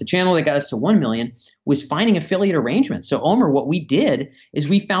 million, but the channel that got us to 1 million was finding affiliate arrangements. So Omer, what we did is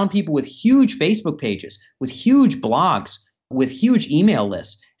we found people with huge Facebook pages, with huge blogs, with huge email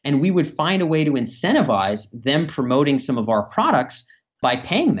lists, and we would find a way to incentivize them promoting some of our products by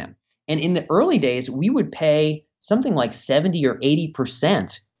paying them. And in the early days, we would pay something like 70 or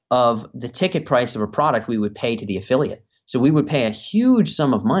 80% of the ticket price of a product we would pay to the affiliate. So we would pay a huge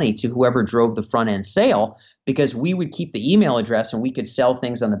sum of money to whoever drove the front end sale, because we would keep the email address and we could sell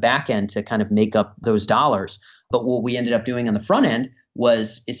things on the back end to kind of make up those dollars. But what we ended up doing on the front end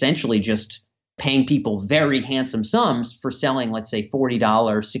was essentially just paying people very handsome sums for selling, let's say, $40,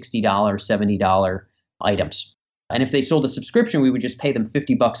 $60, $70 items. And if they sold a subscription, we would just pay them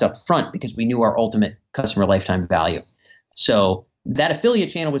 $50 up front because we knew our ultimate customer lifetime value. So that affiliate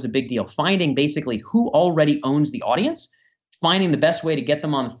channel was a big deal. Finding basically who already owns the audience, finding the best way to get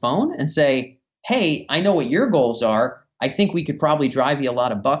them on the phone and say, hey, I know what your goals are. I think we could probably drive you a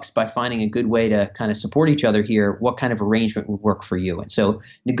lot of bucks by finding a good way to kind of support each other here. What kind of arrangement would work for you? And so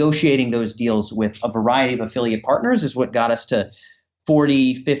negotiating those deals with a variety of affiliate partners is what got us to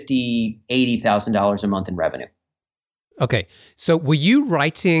 $40,000, $50,000, $80,000 a month in revenue. Okay. So were you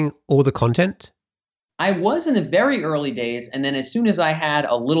writing all the content? I was in the very early days, and then as soon as I had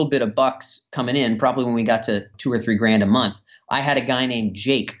a little bit of bucks coming in, probably when we got to $2,000 or $3,000 a month, I had a guy named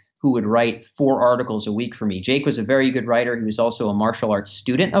Jake who would write 4 articles a week for me. Jake was a very good writer. He was also a martial arts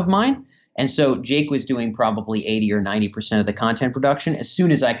student of mine. And so Jake was doing probably 80 or 90% of the content production as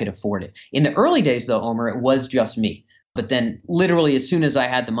soon as I could afford it. In the early days, though, Omer, it was just me. But then literally as soon as I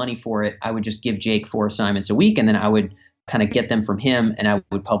had the money for it, I would just give Jake 4 assignments a week, and then I would kind of get them from him and I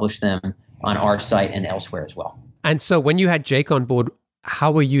would publish them on our site and elsewhere as well. And so when you had Jake on board,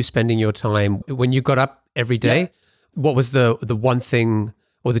 how were you spending your time? When you got up every day, what was the one thing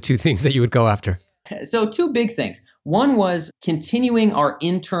or the 2 things that you would go after? So 2 big things. One was continuing our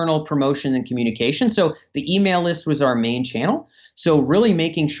internal promotion and communication. So the email list was our main channel. So really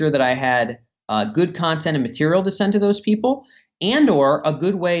making sure that I had good content and material to send to those people, and or a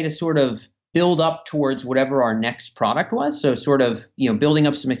good way to sort of build up towards whatever our next product was. So sort of, building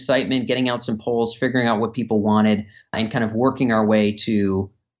up some excitement, getting out some polls, figuring out what people wanted, and kind of working our way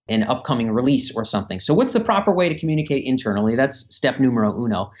to an upcoming release or something. So what's the proper way to communicate internally? That's step numero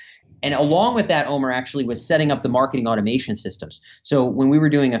uno. And along with that, Omer, actually was setting up the marketing automation systems. So when we were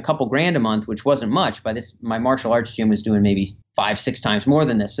doing a couple grand a month, which wasn't much, my martial arts gym was doing maybe 5-6 times more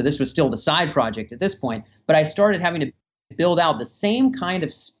than this. So this was still the side project at this point. But I started having to build out the same kind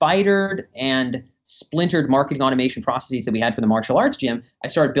of spidered and splintered marketing automation processes that we had for the martial arts gym. I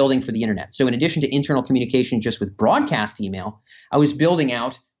started building for the internet. So in addition to internal communication just with broadcast email, I was building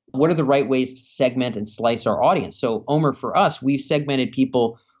out what are the right ways to segment and slice our audience. So Omer, for us, we've segmented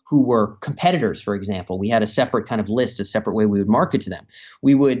people who were competitors, for example. We had a separate kind of list, a separate way we would market to them.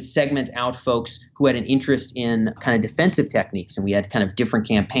 We would segment out folks who had an interest in kind of defensive techniques, and we had kind of different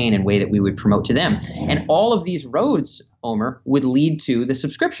campaign and way that we would promote to them. And all of these roads, Omer, would lead to the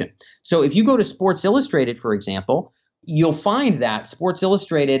subscription. So if you go to Sports Illustrated, for example, you'll find that Sports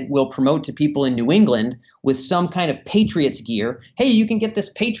Illustrated will promote to people in New England with some kind of Patriots gear. Hey, you can get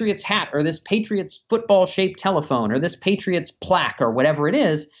this Patriots hat or this Patriots football-shaped telephone or this Patriots plaque or whatever it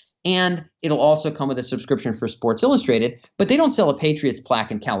is. And it'll also come with a subscription for Sports Illustrated, but they don't sell a Patriots plaque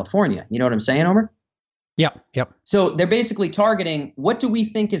in California. You know what I'm saying, Omer? Yep. So they're basically targeting what do we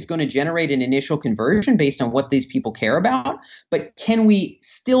think is going to generate an initial conversion based on what these people care about, but can we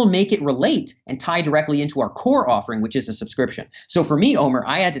still make it relate and tie directly into our core offering, which is a subscription? So for me, Omer,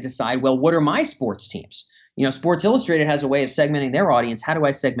 I had to decide, well, what are my sports teams? Sports Illustrated has a way of segmenting their audience. How do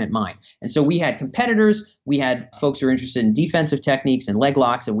I segment mine? And so we had competitors, we had folks who are interested in defensive techniques and leg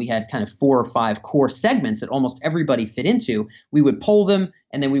locks, and we had kind of 4 or 5 core segments that almost everybody fit into. We would poll them,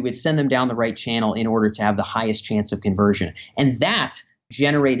 and then we would send them down the right channel in order to have the highest chance of conversion. And that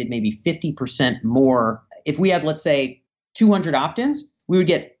generated maybe 50% more. If we had, let's say, 200 opt-ins, we would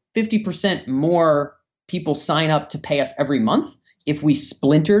get 50% more people sign up to pay us every month if we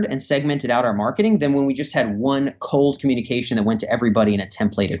splintered and segmented out our marketing than when we just had one cold communication that went to everybody in a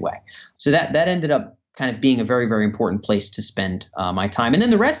templated way. So that ended up kind of being a very, very important place to spend my time. And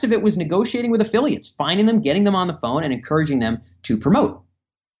then the rest of it was negotiating with affiliates, finding them, getting them on the phone, and encouraging them to promote.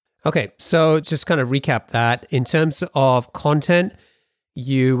 Okay, so just kind of recap that. In terms of content,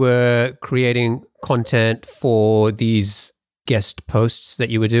 you were creating content for these guest posts that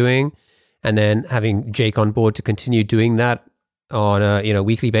you were doing, and then having Jake on board to continue doing that on a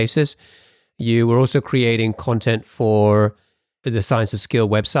weekly basis. You were also creating content for the Science of Skill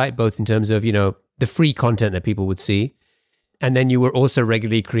website, both in terms of the free content that people would see, and then you were also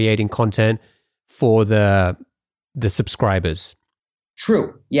regularly creating content for the subscribers.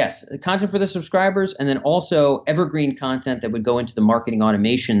 True. Yes. The content for the subscribers, and then also evergreen content that would go into the marketing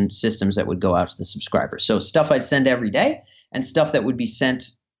automation systems that would go out to the subscribers. So stuff I'd send every day and stuff that would be sent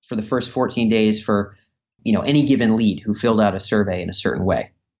for the first 14 days for, any given lead who filled out a survey in a certain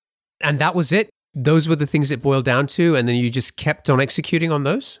way. And that was it? Those were the things it boiled down to, and then you just kept on executing on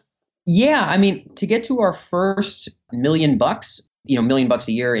those? Yeah. I mean, to get to our first $1 million, $1 million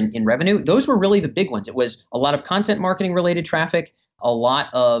a year in revenue, those were really the big ones. It was a lot of content marketing related traffic, a lot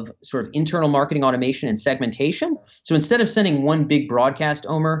of sort of internal marketing automation and segmentation. So instead of sending one big broadcast,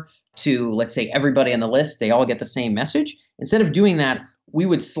 Omer, to, let's say, everybody on the list, they all get the same message. Instead of doing that, we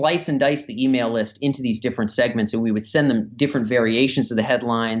would slice and dice the email list into these different segments, and we would send them different variations of the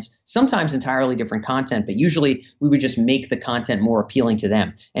headlines, sometimes entirely different content, but usually we would just make the content more appealing to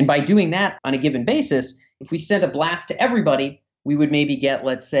them. And by doing that on a given basis, if we sent a blast to everybody, we would maybe get,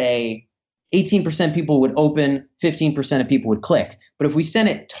 let's say, 18% people would open, 15% of people would click. But if we sent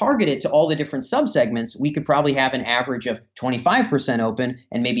it targeted to all the different subsegments, we could probably have an average of 25% open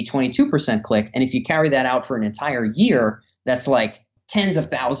and maybe 22% click. And if you carry that out for an entire year, that's like tens of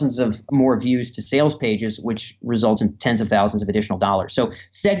thousands of more views to sales pages, which results in tens of thousands of additional dollars. So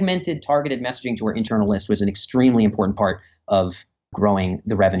segmented, targeted messaging to our internal list was an extremely important part of growing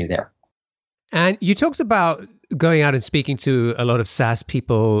the revenue there. And you talked about going out and speaking to a lot of SaaS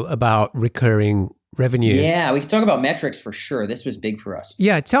people about recurring revenue. Yeah, we can talk about metrics for sure. This was big for us.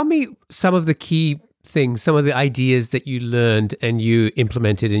 Yeah, tell me some of the key things, some of the ideas that you learned and you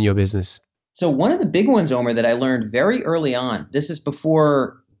implemented in your business. So one of the big ones, Omer, that I learned very early on, this is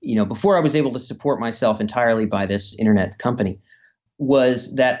before I was able to support myself entirely by this internet company,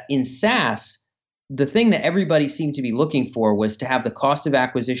 was that in SaaS, the thing that everybody seemed to be looking for was to have the cost of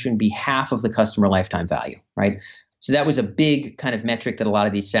acquisition be half of the customer lifetime value, right? So that was a big kind of metric that a lot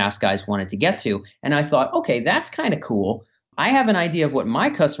of these SaaS guys wanted to get to. And I thought, okay, that's kind of cool. I have an idea of what my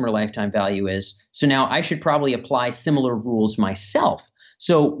customer lifetime value is. So now I should probably apply similar rules myself.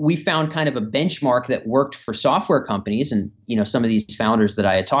 So we found kind of a benchmark that worked for software companies. And, some of these founders that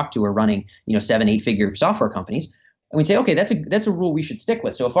I had talked to are running, 7-8-figure software companies. And we'd say, okay, that's a rule we should stick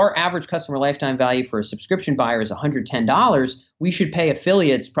with. So if our average customer lifetime value for a subscription buyer is $110, we should pay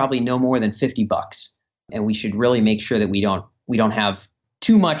affiliates probably no more than $50. And we should really make sure that we don't have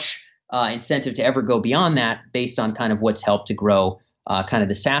too much incentive to ever go beyond that based on kind of what's helped to grow kind of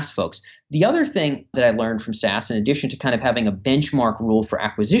the SaaS folks. The other thing that I learned from SaaS, in addition to kind of having a benchmark rule for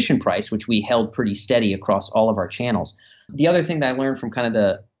acquisition price, which we held pretty steady across all of our channels, the other thing that I learned from kind of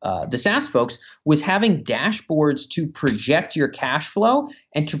the SaaS folks was having dashboards to project your cash flow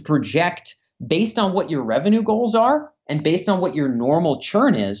and to project based on what your revenue goals are and based on what your normal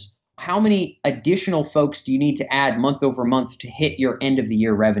churn is. How many additional folks do you need to add month over month to hit your end of the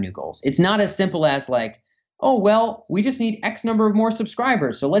year revenue goals? It's not as simple as like, oh, well, we just need X number of more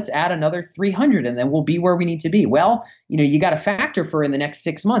subscribers, so let's add another 300 and then we'll be where we need to be. Well, you got to factor for in the next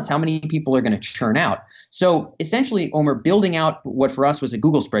 6 months how many people are going to churn out. So essentially, Omer, building out what for us was a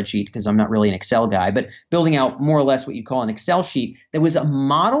Google spreadsheet, because I'm not really an Excel guy, but building out more or less what you'd call an Excel sheet that was a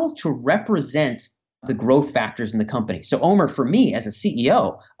model to represent the growth factors in the company. So Omer, for me as a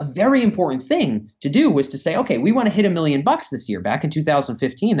CEO, a very important thing to do was to say, okay, we want to hit $1 million this year. Back in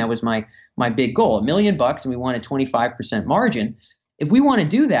 2015, that was my big goal, $1 million, and we wanted 25% margin. If we want to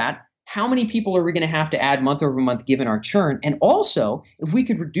do that, how many people are we going to have to add month over month given our churn? And also, if we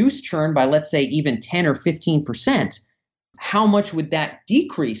could reduce churn by, let's say, even 10 or 15%, how much would that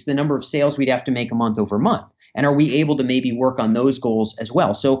decrease the number of sales we'd have to make a month over month? And are we able to maybe work on those goals as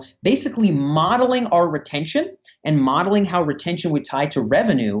well? So basically modeling our retention and modeling how retention would tie to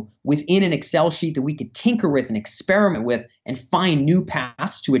revenue within an Excel sheet that we could tinker with and experiment with and find new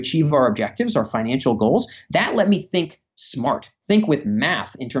paths to achieve our objectives, our financial goals. That let me think smart, think with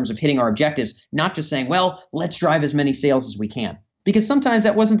math in terms of hitting our objectives, not just saying, well, let's drive as many sales as we can. Because sometimes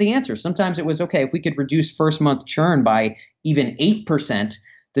that wasn't the answer. Sometimes it was, okay, if we could reduce first month churn by even 8%,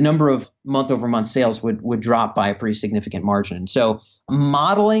 the number of month over month sales would drop by a pretty significant margin. And so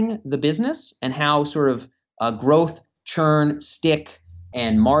modeling the business and how sort of growth, churn, stick,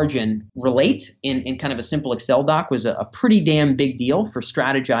 and margin relate in kind of a simple Excel doc was a pretty damn big deal for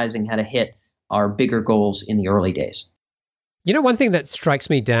strategizing how to hit our bigger goals in the early days. One thing that strikes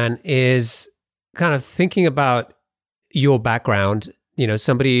me, Dan, is kind of thinking about your background,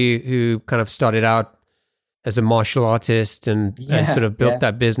 somebody who kind of started out as a martial artist and sort of built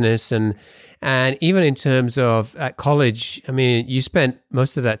that business. And even in terms of at college, I mean, you spent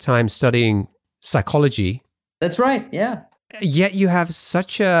most of that time studying psychology. That's right. Yeah. Yet you have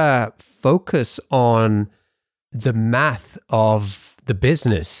such a focus on the math of the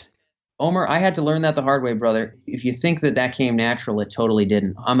business. Omer, I had to learn that the hard way, brother. If you think that came natural, it totally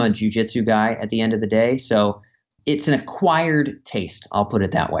didn't. I'm a jiu-jitsu guy at the end of the day, so it's an acquired taste. I'll put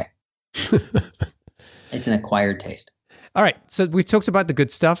it that way. It's an acquired taste. All right. So we've talked about the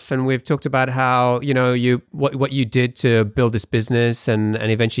good stuff, and we've talked about how, what you did to build this business and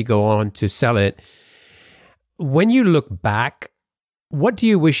eventually go on to sell it. When you look back, what do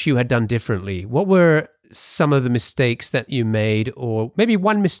you wish you had done differently? What were some of the mistakes that you made, or maybe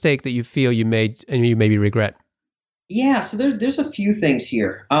one mistake that you feel you made and you maybe regret? Yeah, so there's a few things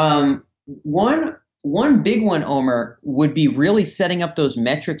here. One big one, Omer, would be really setting up those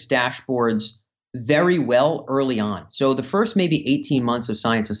metrics dashboards very well early on. So the first maybe 18 months of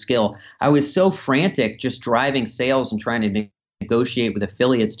Science of Skill, I was so frantic just driving sales and trying to negotiate with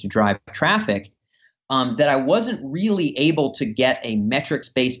affiliates to drive traffic that I wasn't really able to get a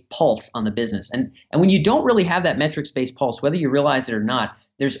metrics-based pulse on the business. And when you don't really have that metrics-based pulse, whether you realize it or not,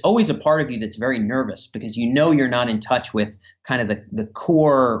 there's always a part of you that's very nervous because you know you're not in touch with kind of the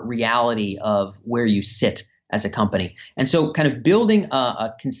core reality of where you sit as a company. And so kind of building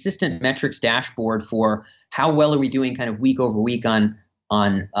a consistent metrics dashboard for how well are we doing kind of week over week on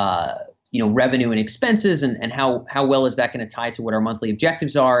revenue and expenses, and how well is that going to tie to what our monthly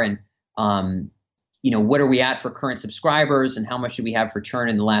objectives are, and what are we at for current subscribers, and how much do we have for churn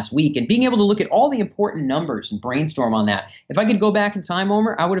in the last week, and being able to look at all the important numbers and brainstorm on that. If I could go back in time,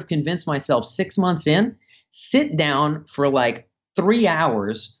 Omer, I would have convinced myself 6 months in, sit down for like 3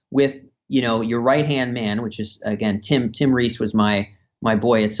 hours with your right-hand man, which is, again, Tim Reese was my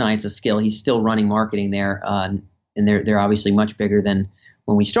boy at Science of Skill. He's still running marketing there, and they're obviously much bigger than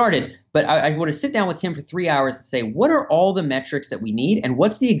when we started. But I would have sit down with Tim for 3 hours and say, what are all the metrics that we need, and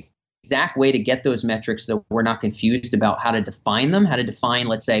what's the exact way to get those metrics so we're not confused about how to define them, how to define,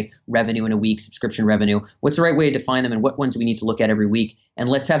 let's say, revenue in a week, subscription revenue. What's the right way to define them, and what ones we need to look at every week? And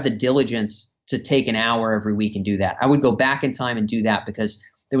let's have the diligence to take an hour every week and do that. I would go back in time and do that because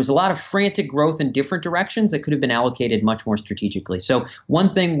there was a lot of frantic growth in different directions that could have been allocated much more strategically. So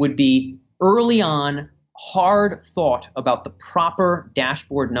one thing would be early on, hard thought about the proper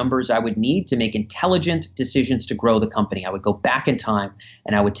dashboard numbers I would need to make intelligent decisions to grow the company. I would go back in time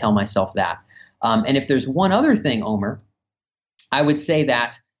and I would tell myself that. And if there's one other thing, Omer, I would say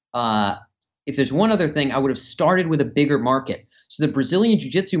that if there's one other thing, I would have started with a bigger market. So the Brazilian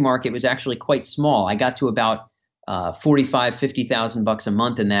Jiu-Jitsu market was actually quite small. I got to about $45,000-$50,000 a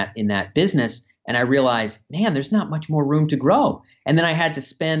month in that business, and I realized, man, there's not much more room to grow. And then I had to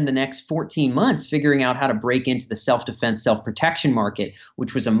spend the next 14 months figuring out how to break into the self-defense, self-protection market,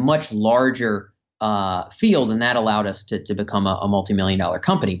 which was a much larger field, and that allowed us to become a multi-million-dollar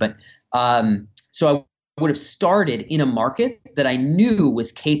company. But so I would have started in a market that I knew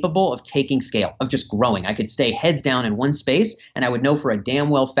was capable of taking scale, of just growing. I could stay heads down in one space, and I would know for a damn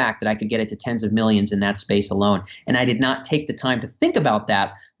well fact that I could get it to tens of millions in that space alone. And I did not take the time to think about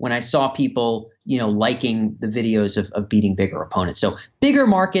that when I saw people, liking the videos of beating bigger opponents. So bigger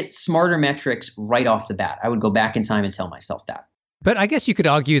market, smarter metrics right off the bat. I would go back in time and tell myself that. But I guess you could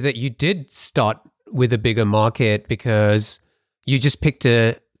argue that you did start with a bigger market because you just picked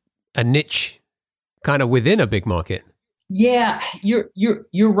a niche kind of within a big market. Yeah, you're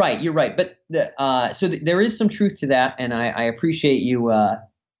right. You're right. But there is some truth to that, and I appreciate you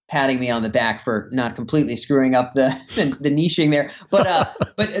patting me on the back for not completely screwing up the niching there. But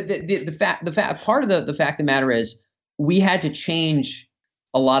the fact of the matter is, we had to change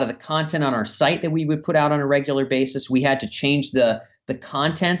a lot of the content on our site that we would put out on a regular basis. We had to change the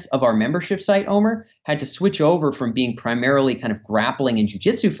contents of our membership site, Omer, had to switch over from being primarily kind of grappling and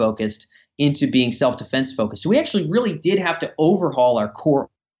jiu-jitsu focused into being self-defense focused. So we actually really did have to overhaul our core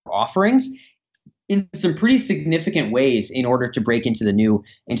offerings in some pretty significant ways in order to break into the new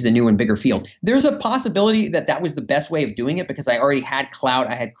and bigger field. There's a possibility that was the best way of doing it because I already had clout,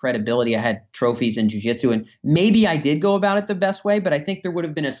 I had credibility, I had trophies in jiu-jitsu, and maybe I did go about it the best way, but I think there would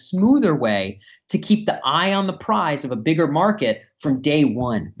have been a smoother way to keep the eye on the prize of a bigger market from day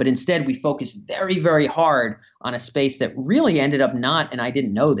one. But instead, we focused very, very hard on a space that really ended up not, and I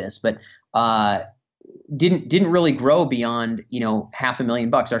didn't know this, but didn't really grow beyond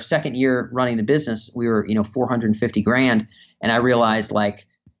 $500,000. Our second year running the business, we were $450,000, and I realized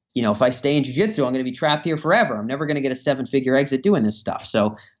if I stay in jiu-jitsu, I'm going to be trapped here forever. I'm never going to get a 7-figure exit doing this stuff.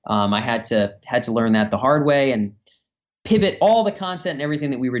 So I had to learn that the hard way, and pivot all the content and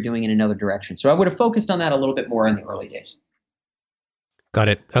everything that we were doing in another direction. So I would have focused on that a little bit more in the early days. Got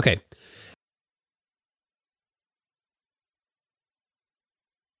it. Okay.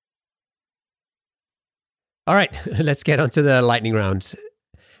 All right, let's get on to the lightning round.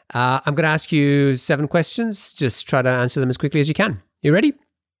 I'm going to ask you 7 questions. Just try to answer them as quickly as you can. You ready?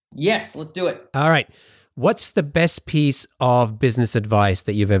 Yes, let's do it. All right. What's the best piece of business advice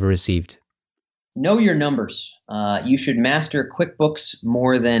that you've ever received? Know your numbers. You should master QuickBooks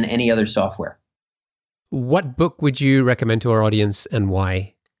more than any other software. What book would you recommend to our audience and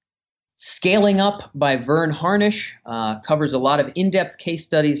why? Scaling Up by Vern Harnish covers a lot of in-depth case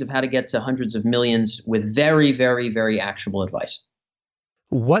studies of how to get to hundreds of millions with very, very, very actionable advice.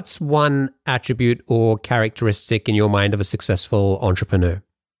 What's one attribute or characteristic in your mind of a successful entrepreneur?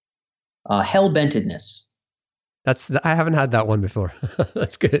 Hell-bentedness. I haven't had that one before.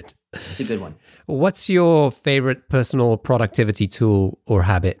 That's good. It's a good one. What's your favorite personal productivity tool or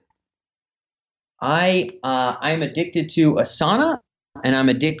habit? I'm addicted to Asana, and I'm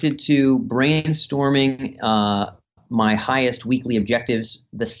addicted to brainstorming my highest weekly objectives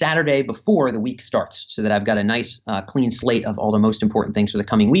the Saturday before the week starts, so that I've got a nice clean slate of all the most important things for the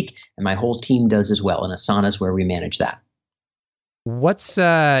coming week, and my whole team does as well. And Asana is where we manage that. What's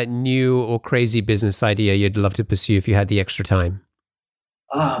a new or crazy business idea you'd love to pursue if you had the extra time?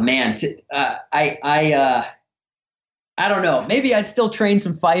 Oh man, I don't know. Maybe I'd still train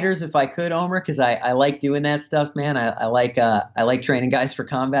some fighters if I could, Omer, because I like doing that stuff, man. I like training guys for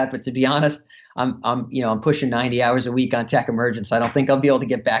combat. But to be honest, I'm pushing 90 hours a week on Tech Emergence. I don't think I'll be able to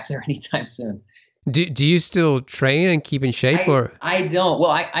get back there anytime soon. Do you still train and keep in shape? I don't. Well,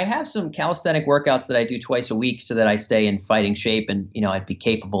 I have some calisthenic workouts that I do twice a week so that I stay in fighting shape, and I'd be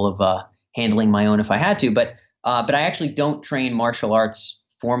capable of handling my own if I had to. But I actually don't train martial arts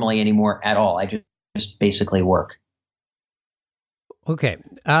formally anymore at all. I just basically work. Okay.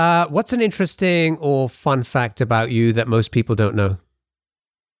 What's an interesting or fun fact about you that most people don't know?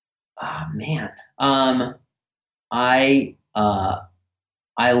 Oh man, I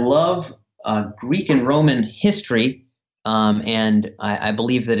love Greek and Roman history, and I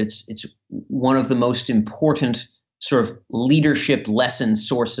believe that it's one of the most important sort of leadership lesson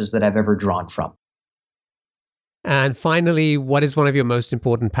sources that I've ever drawn from. And finally, what is one of your most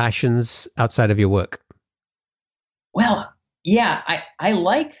important passions outside of your work? Well, yeah, I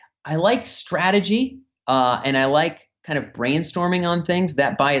like strategy, and I like kind of brainstorming on things.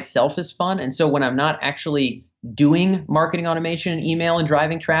 That by itself is fun. And so when I'm not actually doing marketing automation and email and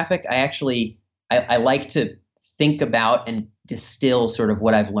driving traffic, I like to think about and distill sort of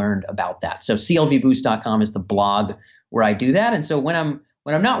what I've learned about that. So clvboost.com is the blog where I do that. And so when I'm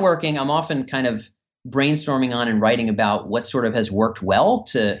not working, I'm often kind of brainstorming on and writing about what sort of has worked well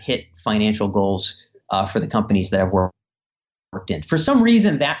to hit financial goals for the companies that I've worked in. For some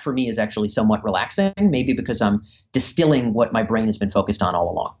reason, that for me is actually somewhat relaxing, maybe because I'm distilling what my brain has been focused on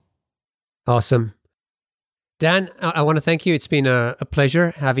all along. Awesome. Dan, I want to thank you. It's been a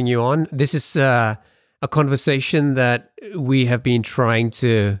pleasure having you on. This is a conversation that we have been trying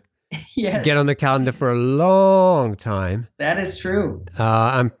to get on the calendar for a long time. That is true.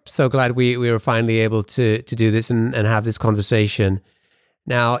 I'm so glad we were finally able to do this and have this conversation.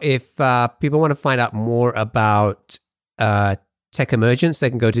 Now, if people want to find out more about Tech Emergence,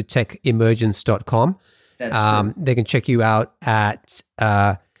 they can go to techemergence.com. That's true. They can check you out at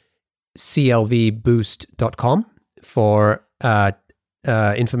clvboost.com for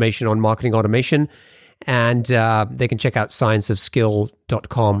information on marketing automation. And they can check out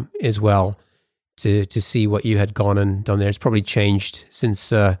scienceofskill.com as well to see what you had gone and done there. It's probably changed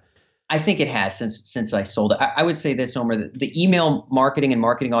since... I think it has since I sold it. I would say this, Omer, the email marketing and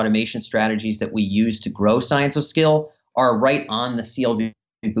marketing automation strategies that we use to grow Science of Skill are right on the CLV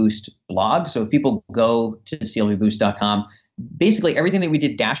Boost blog. So if people go to clvboost.com, basically everything that we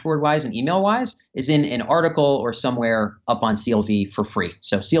did dashboard-wise and email-wise is in an article or somewhere up on CLV for free.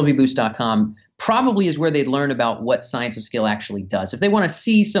 So clvboost.com probably is where they'd learn about what Science of Skill actually does. If they want to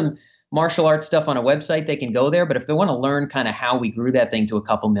see some martial arts stuff on a website, they can go there. But if they want to learn kind of how we grew that thing to a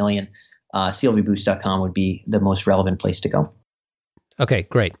couple million, clvboost.com would be the most relevant place to go. Okay,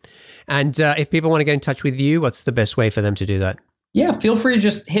 great. And if people want to get in touch with you, what's the best way for them to do that? Yeah, feel free to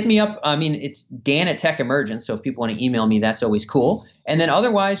just hit me up. I mean, it's Dan at Tech Emergence. So if people want to email me, that's always cool. And then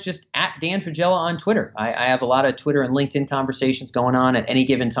otherwise, just at Dan Faggella on Twitter. I have a lot of Twitter and LinkedIn conversations going on at any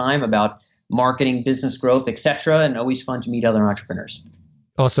given time about marketing, business growth, etc. And always fun to meet other entrepreneurs.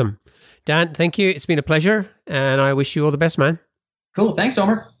 Awesome. Dan, thank you. It's been a pleasure. And I wish you all the best, man. Cool. Thanks,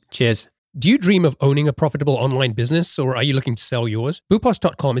 Omer. Cheers. Do you dream of owning a profitable online business, or are you looking to sell yours?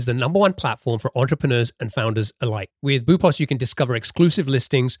 Boopos.com is the #1 platform for entrepreneurs and founders alike. With Boopos, you can discover exclusive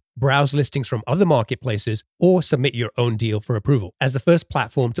listings, browse listings from other marketplaces, or submit your own deal for approval. As the first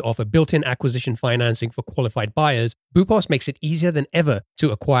platform to offer built-in acquisition financing for qualified buyers, Boopos makes it easier than ever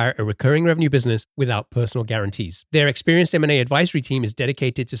to acquire a recurring revenue business without personal guarantees. Their experienced M&A advisory team is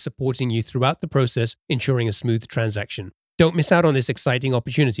dedicated to supporting you throughout the process, ensuring a smooth transaction. Don't miss out on this exciting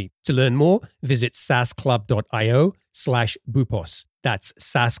opportunity. To learn more, visit saasclub.io/Boopos. That's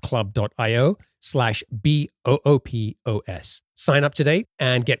saasclub.io/BOOPOS. Sign up today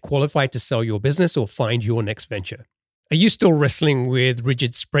and get qualified to sell your business or find your next venture. Are you still wrestling with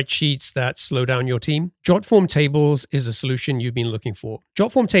rigid spreadsheets that slow down your team? Jotform Tables is a solution you've been looking for.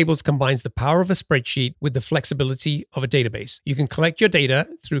 Jotform Tables combines the power of a spreadsheet with the flexibility of a database. You can collect your data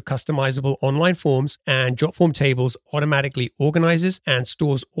through customizable online forms, and Jotform Tables automatically organizes and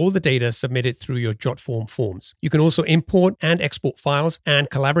stores all the data submitted through your Jotform forms. You can also import and export files and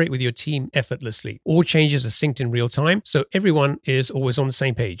collaborate with your team effortlessly. All changes are synced in real time, so everyone is always on the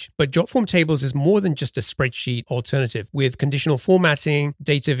same page. But Jotform Tables is more than just a spreadsheet alternative. With conditional formatting,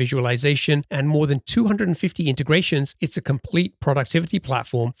 data visualization, and more than 250 integrations, it's a complete productivity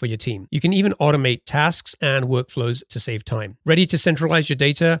platform for your team. You can even automate tasks and workflows to save time. Ready to centralize your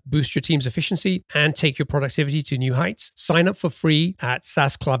data, boost your team's efficiency, and take your productivity to new heights? Sign up for free at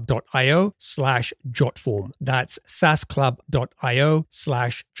saasclub.io/Jotform. That's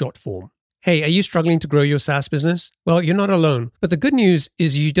saasclub.io/Jotform. Hey, are you struggling to grow your SaaS business? Well, you're not alone. But the good news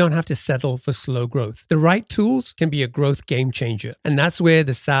is you don't have to settle for slow growth. The right tools can be a growth game changer. And that's where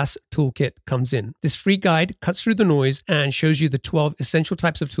the SaaS Toolkit comes in. This free guide cuts through the noise and shows you the 12 essential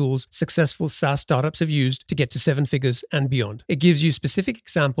types of tools successful SaaS startups have used to get to 7 figures and beyond. It gives you specific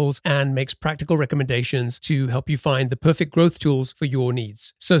examples and makes practical recommendations to help you find the perfect growth tools for your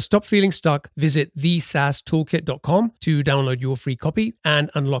needs. So stop feeling stuck. Visit thesaastoolkit.com to download your free copy and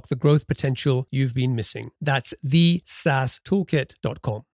unlock the growth potential you've been missing. That's thesaastoolkit.com.